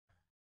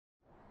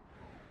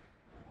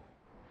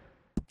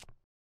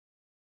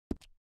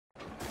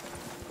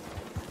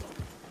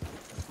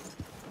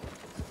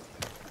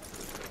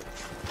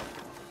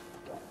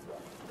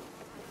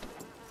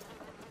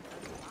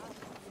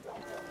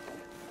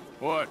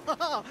What?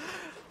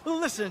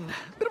 Listen,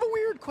 bit of a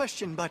weird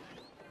question, but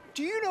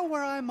do you know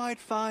where I might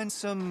find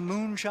some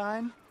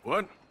moonshine?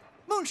 What?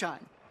 Moonshine.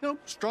 You know,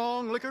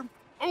 strong liquor.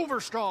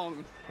 Over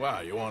strong.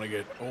 Why, you want to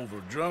get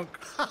over drunk?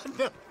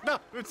 No,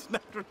 it's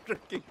not for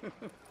drinking.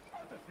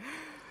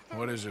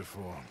 What is it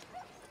for?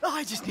 Oh,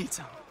 I just need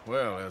some.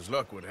 Well, as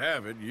luck would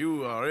have it,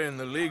 you are in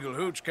the legal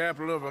hooch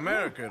capital of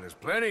America. There's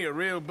plenty of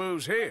real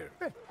booze here.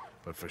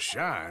 But for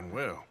shine,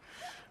 well,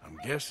 I'm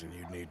guessing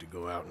you'd need to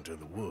go out into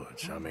the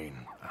woods. I mean,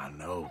 I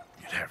know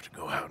you'd have to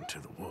go out into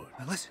the woods.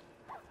 Now listen,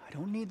 I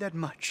don't need that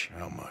much.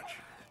 How much?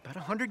 About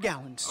 100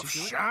 gallons. Of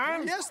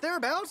shine? Yes,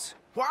 thereabouts.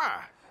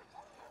 Why?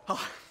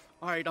 Oh,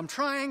 all right, I'm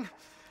trying.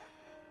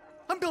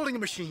 I'm building a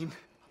machine.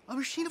 A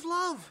machine of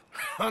love.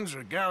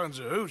 100 gallons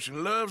of hooch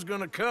and love's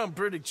gonna come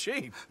pretty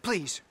cheap.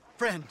 Please,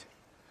 friend.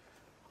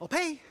 I'll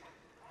pay.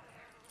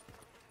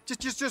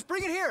 Just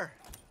bring it here.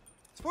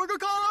 It's for a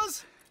good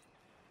cause.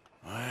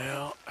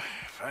 Well,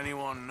 if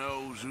anyone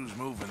knows who's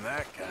moving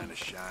that kind of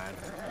shine,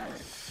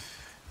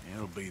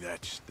 it'll be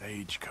that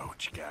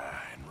stagecoach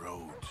guy in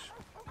Rhodes.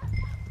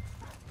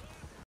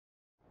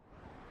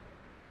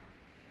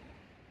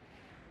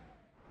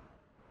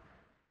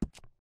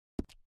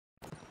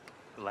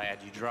 Glad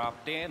you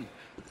dropped in.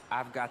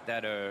 I've got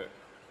that,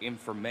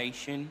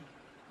 information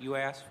you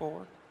asked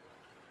for.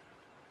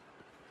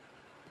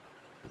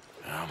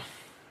 I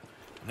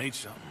need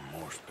something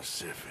more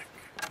specific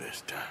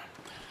this time.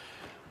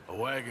 A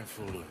wagon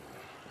full of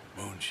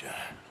moonshine.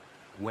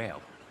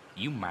 Well,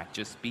 you might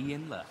just be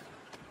in luck.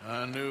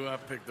 I knew I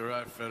picked the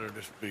right fella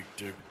to speak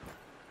to.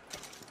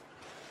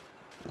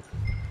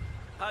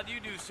 How do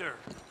you do, sir?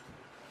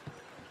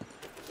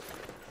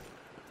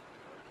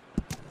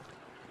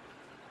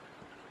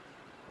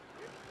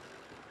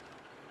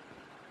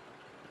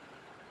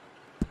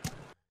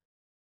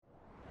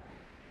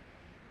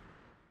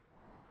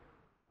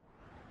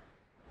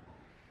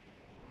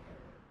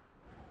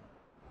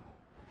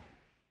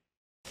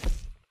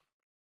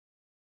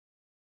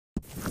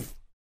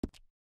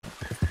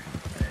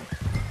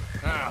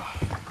 Now,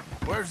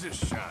 where's this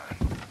shine?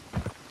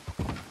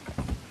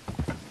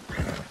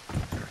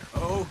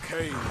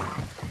 Okay.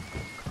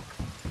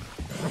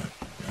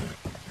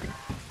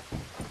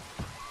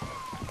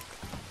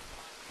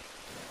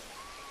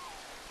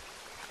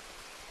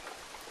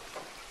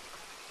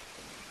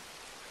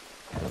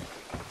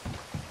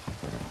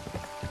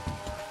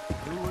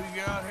 Who we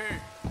got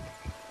here?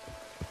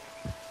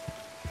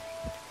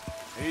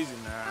 Easy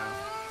now.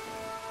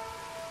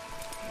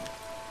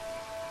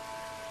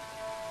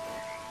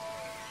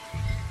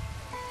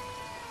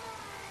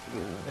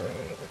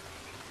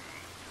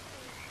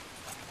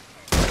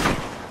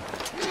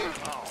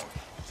 Oh,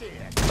 shit.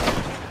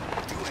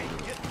 You ain't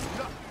getting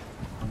nothing.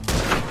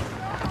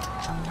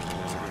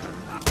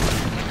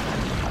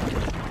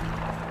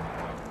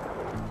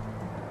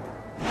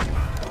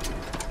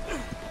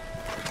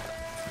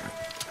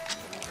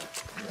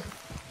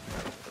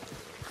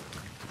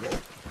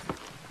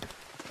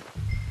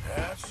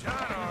 That's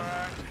shine, all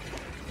right.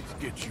 Let's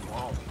get you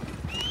home.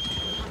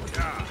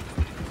 God.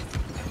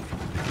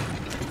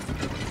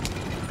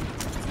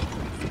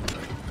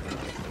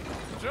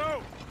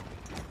 So,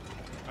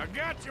 I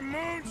got your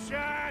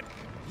moonshine.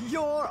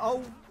 You're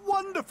a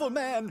wonderful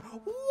man.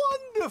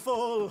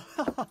 Wonderful.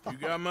 You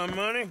got my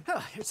money?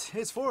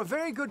 It's for a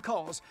very good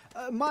cause.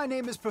 My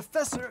name is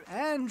Professor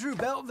Andrew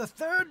Bell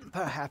III.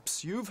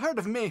 Perhaps you've heard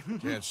of me.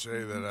 Can't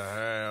say that I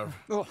have.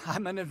 Oh,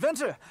 I'm an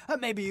inventor.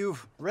 Maybe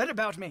you've read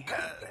about me.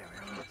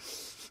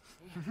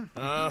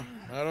 I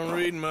don't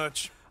read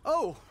much.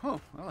 Oh,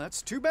 well,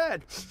 that's too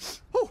bad.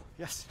 Oh,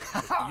 yes.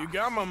 You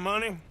got my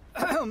money?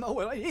 Oh,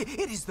 well, it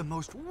is the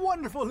most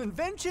wonderful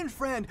invention,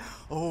 friend.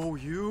 Oh,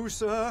 you,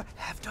 sir,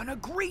 have done a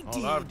great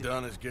deed. All I've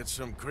done is get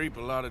some creep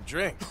a lot of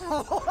drink.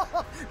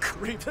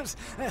 Creepers.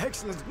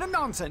 Excellent. No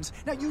nonsense.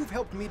 Now, you've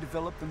helped me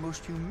develop the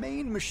most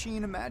humane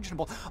machine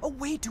imaginable. A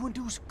way to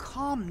induce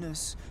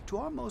calmness to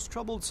our most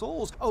troubled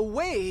souls. A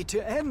way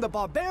to end the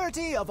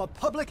barbarity of a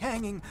public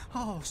hanging.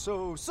 Oh,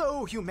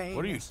 so humane.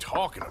 What are you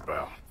talking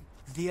about?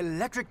 The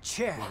electric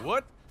chair.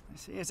 What?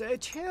 See, it's a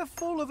chair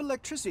full of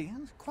electricity.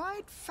 It's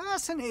quite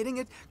fascinating.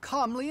 It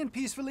calmly and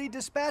peacefully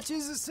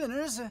dispatches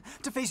sinners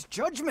to face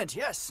judgment.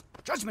 Yes,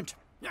 judgment.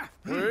 Yeah.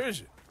 Where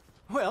is it?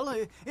 Well,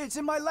 it's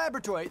in my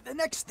laboratory. The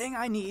next thing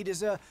I need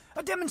is a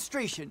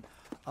demonstration.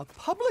 A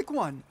public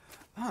one.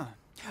 Huh.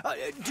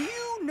 Do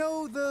you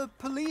know the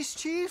police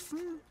chief?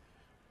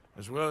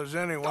 As well as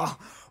anyone. Oh,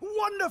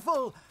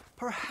 wonderful!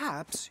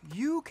 Perhaps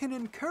you can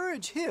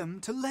encourage him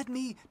to let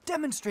me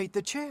demonstrate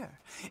the chair.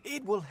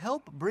 It will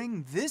help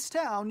bring this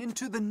town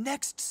into the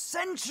next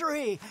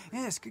century.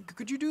 Yes,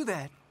 could you do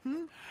that?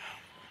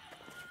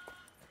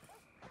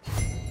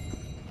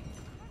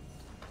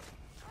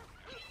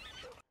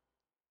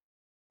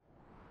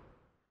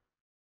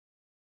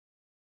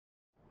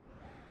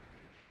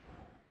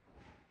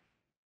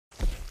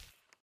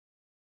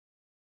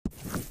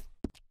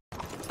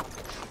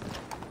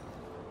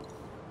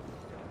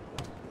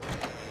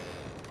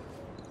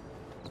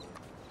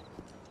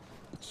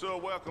 So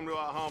welcome to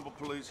our humble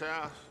police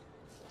house.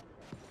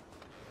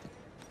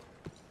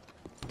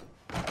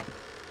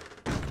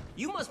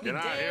 You must be Can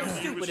I damn help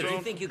you stupid with if you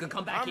something? think you can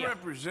come back I'm here.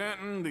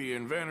 representing the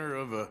inventor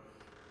of a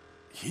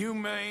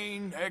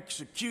humane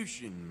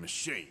execution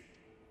machine.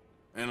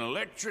 An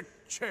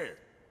electric chair.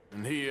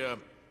 And he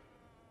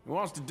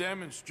wants to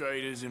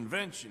demonstrate his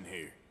invention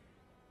here.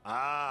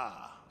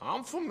 Ah,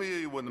 I'm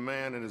familiar with the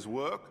man and his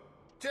work.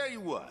 Tell you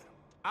what,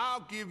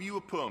 I'll give you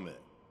a permit.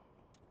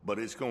 But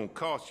it's gonna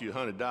cost you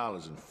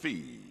 $100 in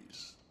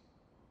fees.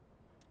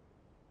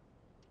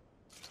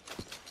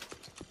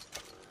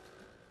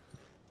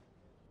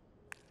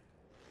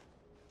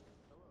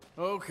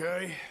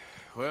 Okay.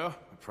 Well,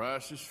 the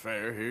price is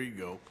fair. Here you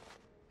go.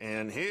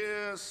 And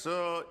here,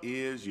 sir,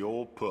 is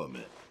your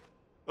permit.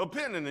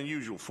 Pending the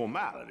usual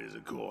formalities,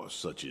 of course,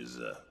 such as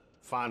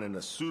finding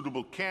a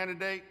suitable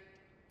candidate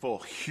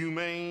for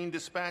humane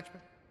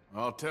dispatchment.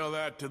 I'll tell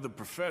that to the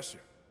professor.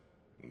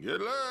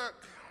 Good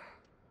luck.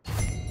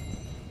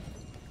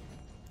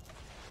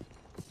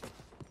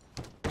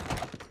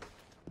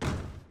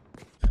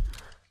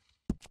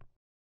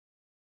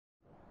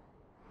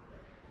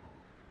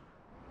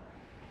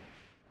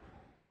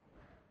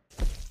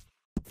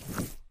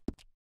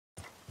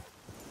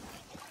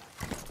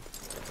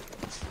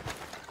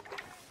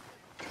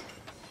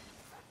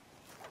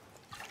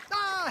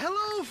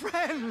 Hello,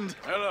 friend!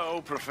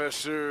 Hello,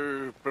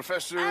 Professor...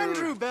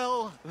 Andrew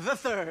Bell the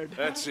Third.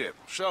 That's it.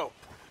 So,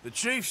 the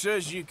chief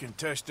says you can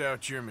test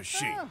out your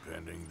machine,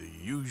 pending the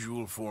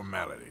usual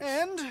formalities.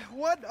 And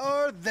what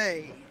are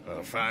they?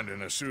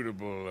 Finding a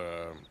suitable,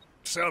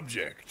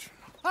 subject.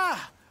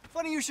 Ah,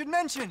 funny you should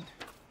mention.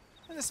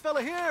 This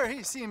fella here,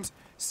 he seems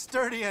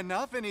sturdy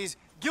enough and he's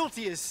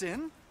guilty as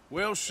sin.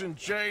 Wilson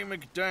J.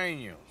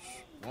 McDaniels.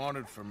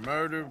 Wanted for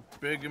murder,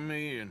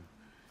 bigamy, and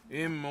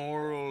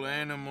immoral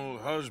animal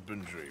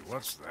husbandry.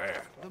 What's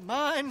that? The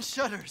mind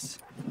shudders.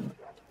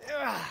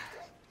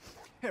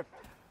 Here,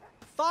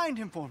 find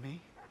him for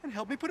me and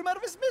help me put him out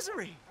of his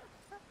misery.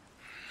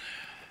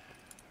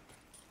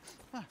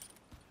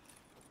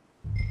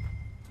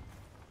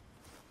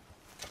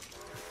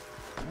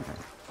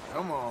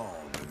 Come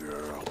on,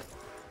 girl.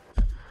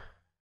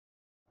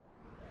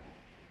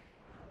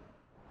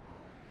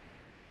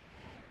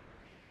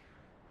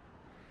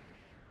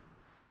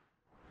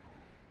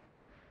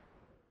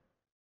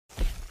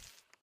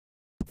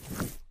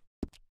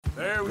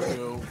 There we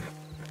go.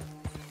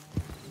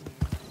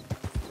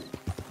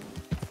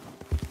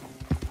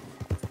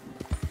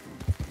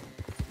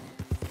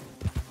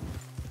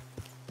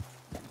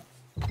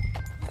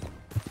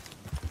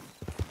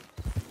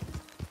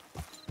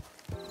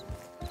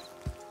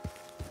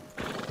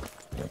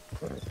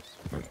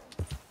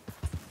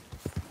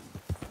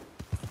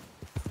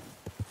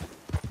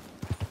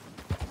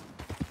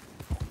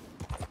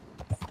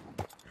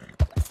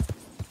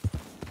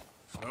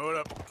 Slow it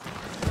up.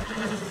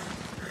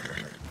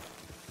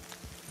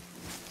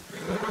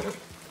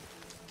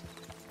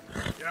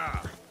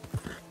 Yeah.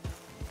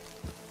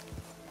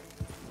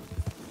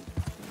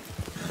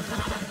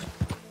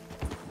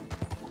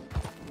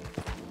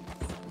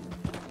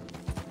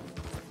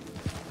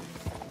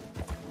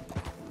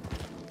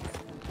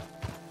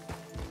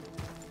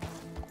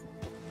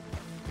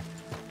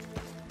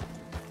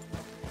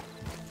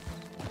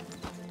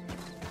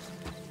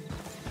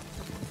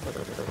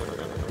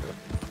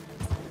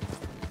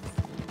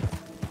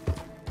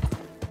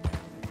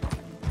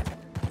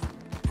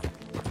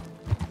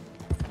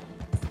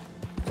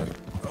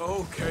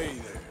 Okay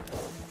there.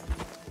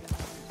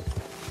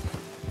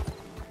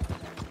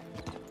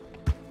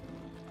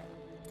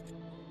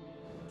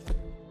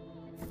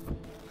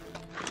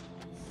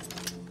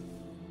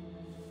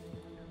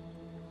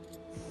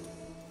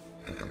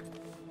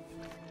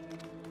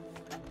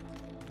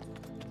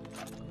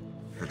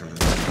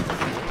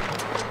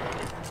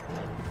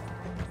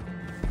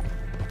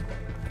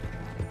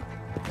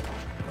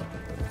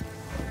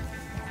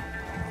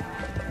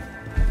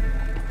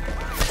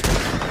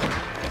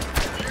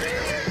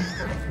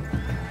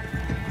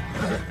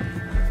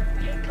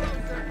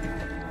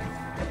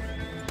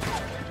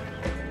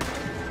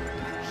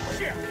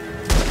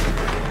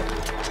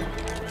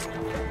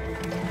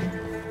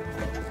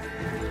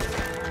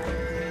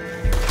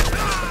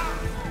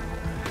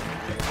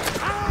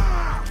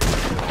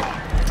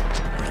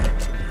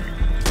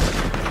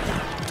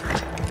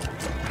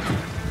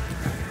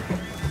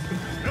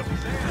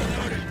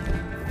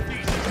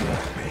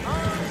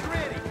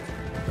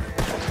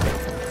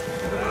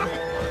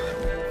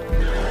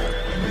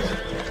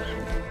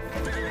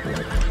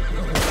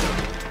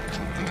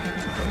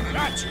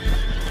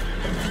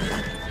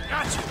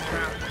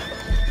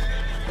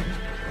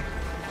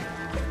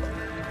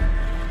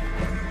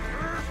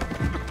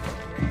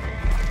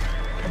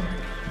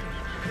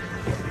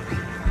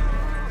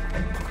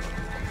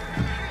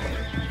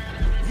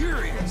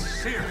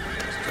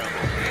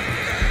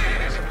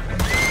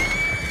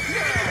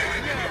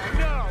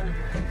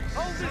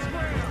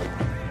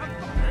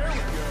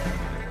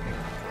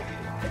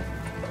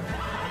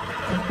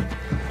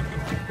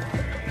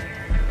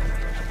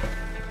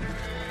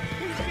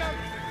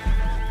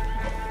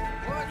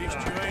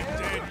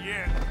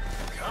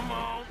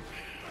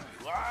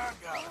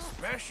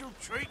 special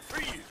treat for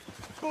you.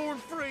 Born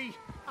free.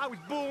 I was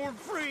born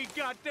free,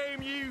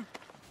 goddamn you.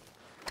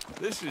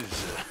 This is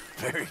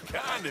very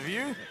kind of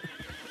you.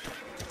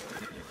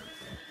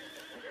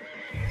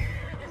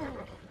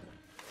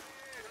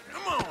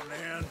 Come on,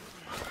 man.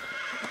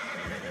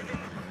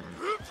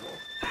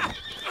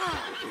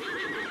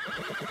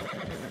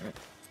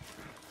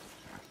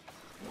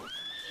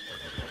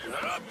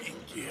 Up you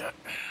get.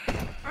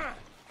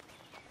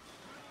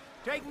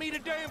 Take me to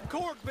damn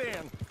court,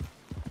 then.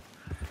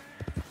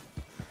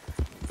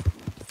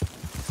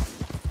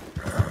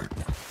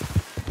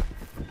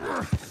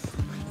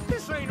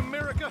 This ain't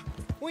America.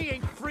 We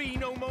ain't free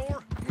no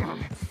more.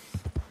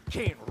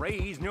 Can't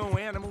raise no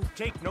animals,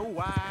 take no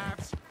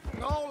wives.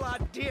 All I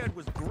did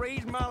was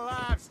graze my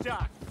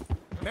livestock.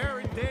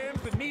 Married them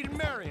that needed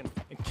marrying,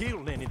 and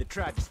killed any that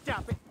tried to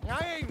stop it.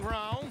 I ain't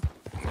wrong.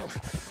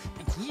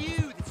 It's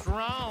you that's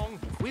wrong.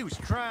 We was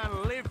trying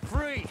to live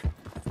free.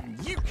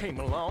 You came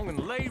along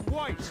and laid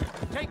waste.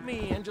 Take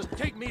me in, just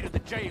take me to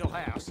the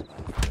jailhouse.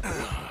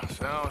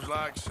 Sounds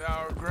like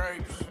sour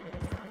grapes.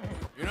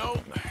 You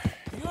know,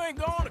 you ain't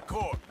going to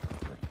court.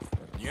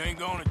 You ain't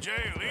going to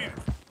jail either.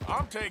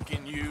 I'm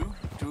taking you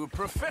to a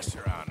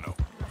professor I know.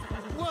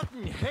 What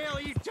in hell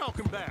are you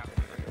talking about?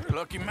 You're a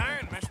lucky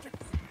man, mister.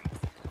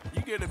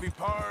 You get to be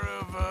part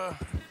of a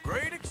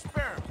great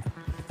experiment.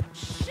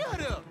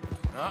 Shut up!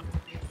 Huh?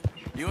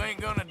 You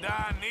ain't gonna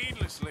die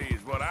needlessly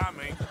is what I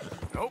mean.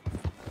 Nope.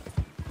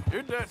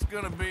 Your death's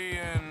gonna be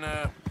an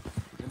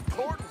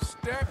important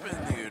step in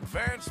the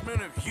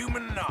advancement of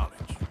human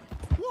knowledge.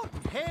 What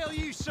in hell are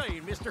you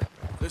saying, mister?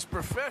 This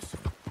professor,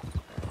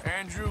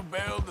 Andrew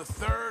Bell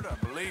III, I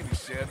believe he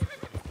said.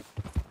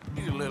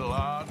 He's a little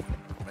odd,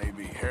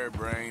 maybe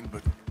harebrained,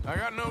 but I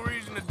got no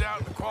reason to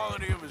doubt the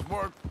quality of his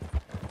work.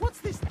 What's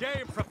this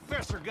damn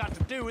professor got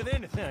to do with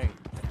anything?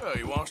 Well,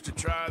 he wants to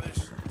try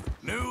this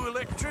new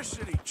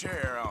electricity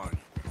chair on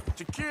you,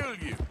 to kill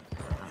you.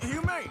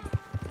 Humane.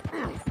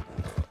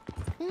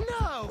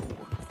 No!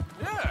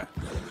 Yeah.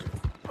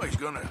 Well, he's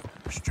gonna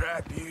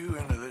strap you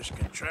into this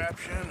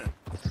contraption and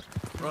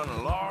run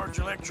a large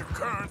electric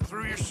current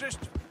through your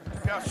system.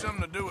 Got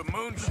something to do with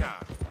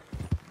moonshine.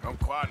 Don't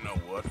quite know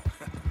what.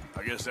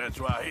 I guess that's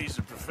why he's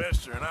the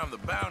professor and I'm the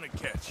bounty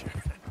catcher.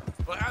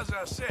 Well, as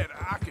I said,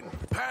 I can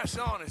pass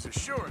on his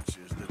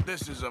assurances that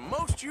this is a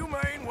most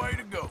humane way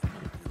to go.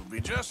 It'll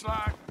be just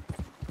like,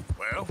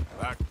 well,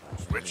 like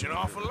switching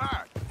off a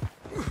light.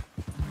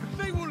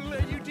 They wouldn't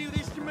let you do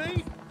this to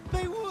me.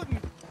 They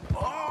wouldn't.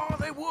 Oh,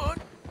 they would.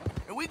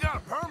 And we got a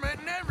permit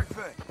and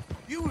everything.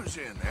 You was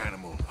in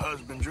animal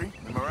husbandry,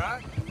 am I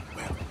right?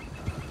 Well,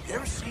 you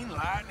ever seen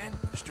lightning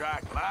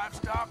strike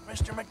livestock,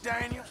 Mr.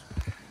 McDaniels?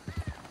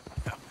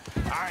 No,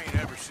 I ain't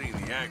ever seen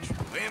the actual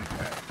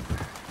impact.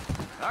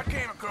 I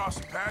came across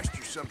the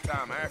pasture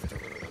sometime after.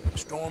 The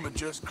storm had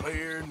just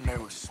cleared and there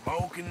was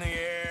smoke in the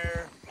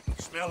air,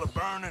 smell of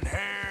burning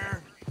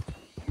hair.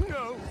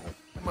 No.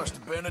 There must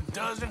have been a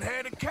dozen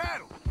head of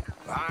cattle,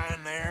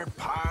 lying there,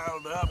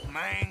 piled up,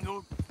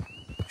 mangled.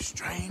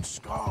 Strange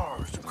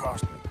scars across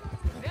the...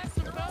 That's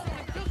the road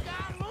that took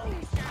our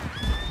moonshine.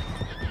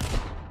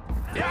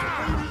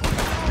 Yeah!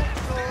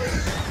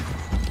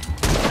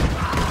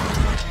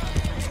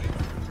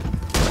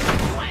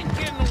 You ain't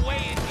getting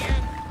away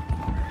again.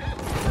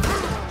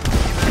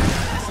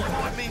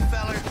 Support me,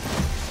 feller.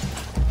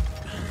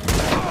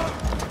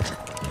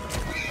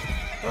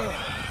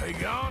 He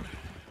gone?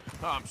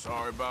 I'm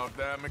sorry about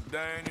that,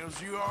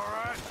 McDaniels. You all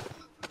right?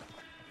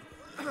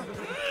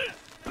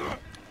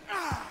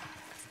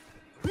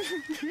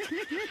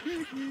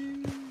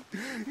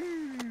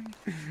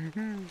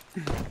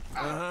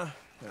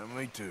 Yeah,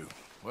 me too.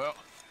 Well,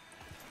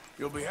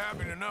 you'll be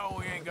happy to know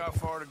we ain't got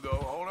far to go.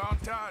 Hold on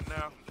tight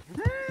now.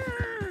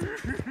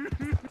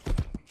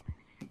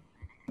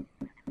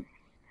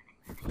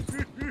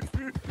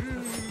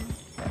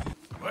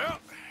 Well,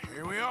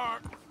 here we are.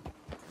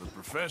 The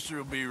professor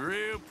will be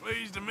real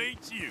pleased to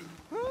meet you.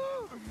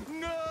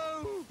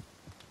 No!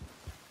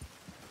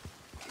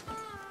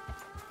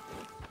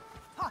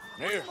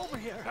 Here, Over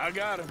here. I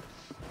got him.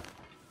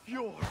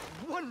 You're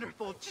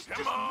wonderful.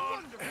 Come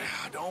on.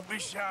 Don't be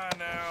shy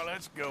now.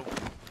 Let's go.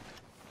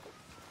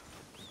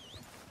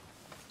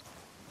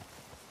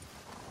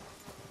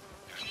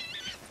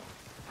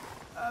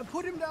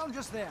 Put him down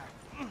just there.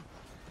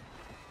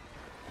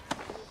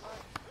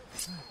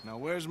 Now,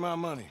 where's my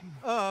money?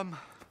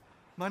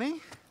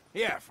 Money?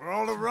 Yeah, for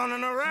all the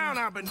running around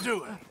I've been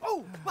doing.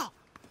 Oh, well,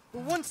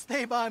 once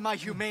they buy my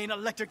humane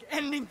electric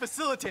ending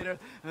facilitator,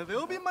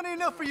 there'll be money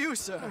enough for you,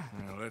 sir.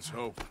 Well, let's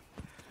hope.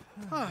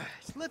 All right,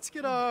 let's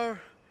get our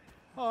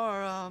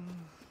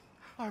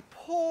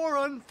poor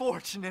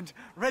unfortunate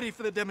ready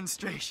for the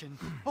demonstration.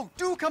 Oh,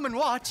 do come and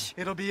watch.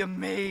 It'll be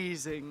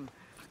amazing.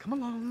 Come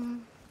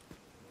along.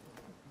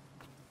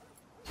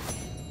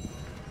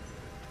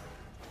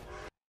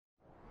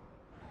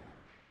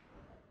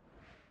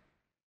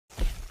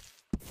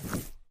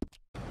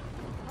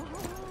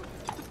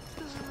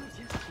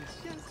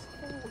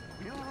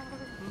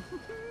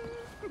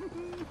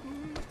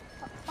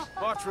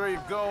 Watch where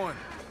you're going.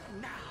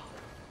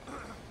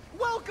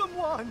 Welcome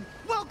one!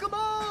 Welcome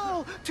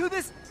all to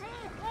this...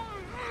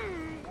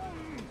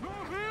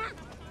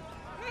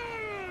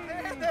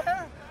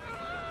 There!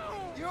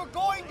 You're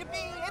going to be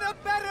in a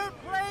better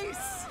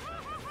place!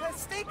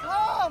 Stay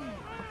calm!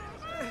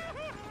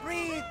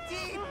 Breathe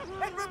deep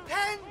and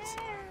repent!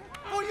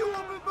 For you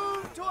will be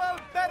moved to a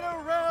better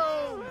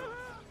realm!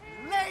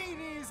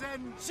 Ladies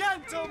and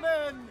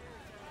gentlemen,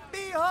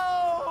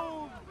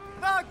 behold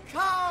the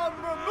calm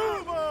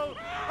removal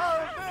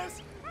of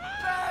this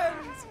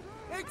man's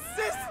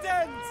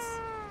existence!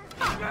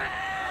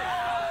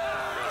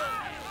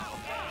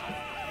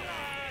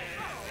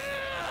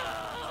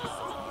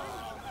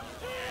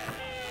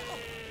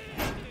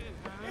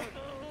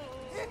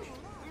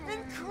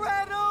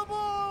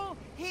 Incredible!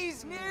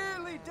 He's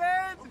nearly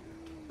dead!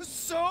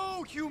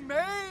 So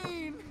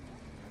humane!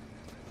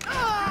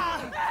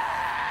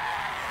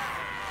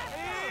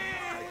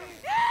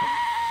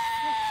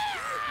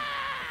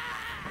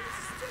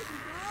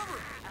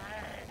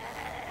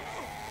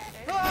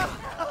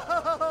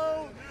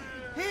 Oh,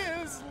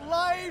 his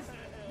life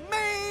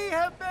may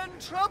have been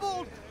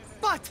troubled,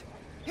 but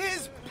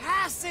his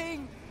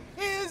passing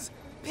is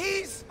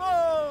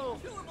peaceful!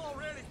 Kill him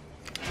already!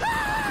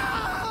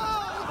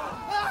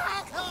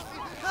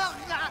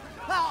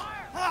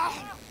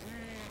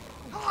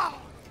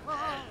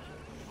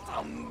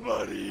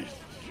 Somebody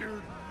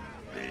shoot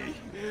me,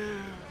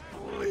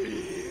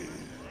 please.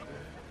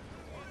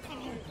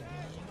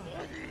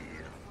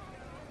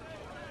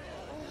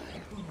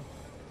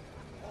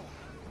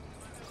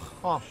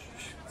 Oh,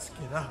 let's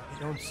get up. You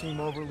don't seem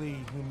overly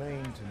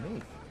humane to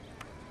me.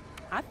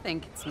 I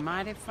think it's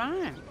mighty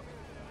fine.